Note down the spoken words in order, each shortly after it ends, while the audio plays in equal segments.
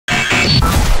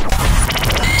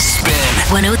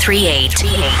1038.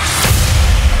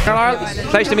 Carlyle,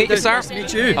 pleasure to meet you, sir. Nice to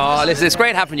meet you. Oh, listen, it's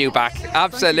great having you back.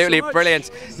 Absolutely brilliant.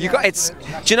 You guys,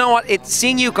 do you know what? It's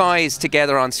seeing you guys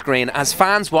together on screen as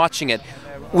fans watching it.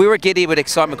 We were giddy with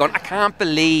excitement, going, I can't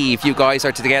believe you guys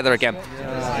are together again.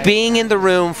 Being in the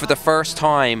room for the first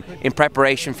time in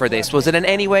preparation for this, was it in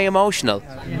any way emotional?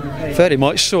 Very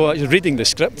much so. Reading the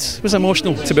script was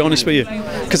emotional, to be honest with you,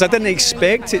 because I didn't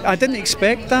expect it. I didn't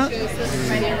expect that.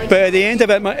 But at the end of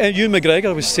it, Ewan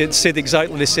McGregor was said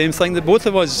exactly the same thing. That both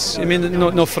of us, I mean,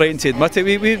 not frightened to admit it,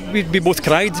 we both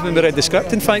cried when we read the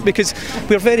script. In fact, because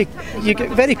you get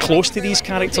very close to these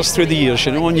characters through the years,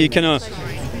 you know, and you kind of.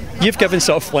 You've given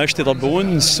sort of flesh to their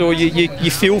bones, so you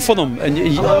feel for them, and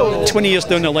 20 years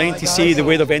down the line to see the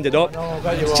way they've ended up,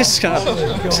 just kind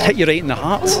of hit you right in the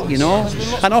heart, you know.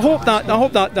 And I hope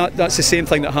that's the same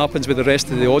thing that happens with the rest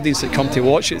of the audience that come to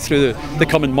watch it through the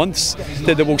coming months,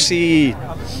 that they will see.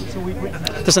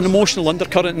 There's an emotional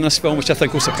undercurrent in this film which I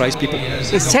think will surprise people.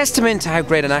 It's testament to how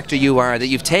great an actor you are that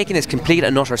you've taken his complete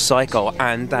and utter psycho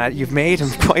and that you've made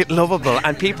him quite lovable,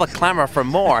 and people clamour for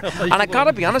more. And I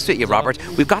gotta be honest with you, Robert,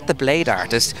 we've got the Blade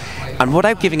artist, and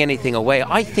without giving anything away,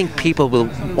 I think people will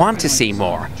want to see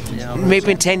more.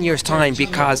 Maybe in 10 years' time,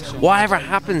 because whatever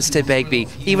happens to Begbie,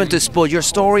 even to Spud, your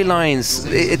storylines,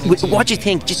 what do you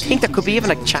think? Do you think there could be even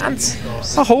a chance?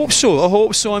 I hope so. I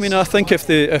hope so. I mean, I think if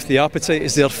the appetite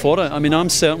is there for it, I mean,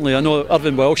 I know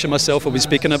Irvin Welsh and myself will be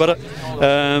speaking about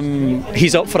it.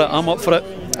 He's up for it, I'm up for it.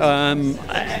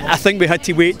 I think we had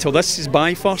to wait till this is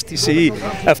by first to see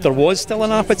if there was still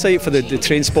an appetite for the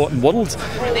Trainspotting world.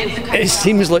 It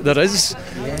seems like there is.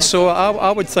 So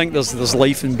I would think there's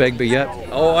life in Begbie yet.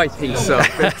 Oh, I think so.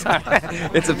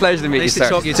 It's a pleasure to meet you,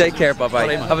 sir. Take care,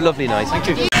 bye-bye. Have a lovely night. Thank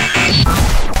you.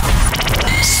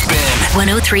 Spin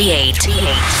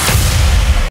 1038.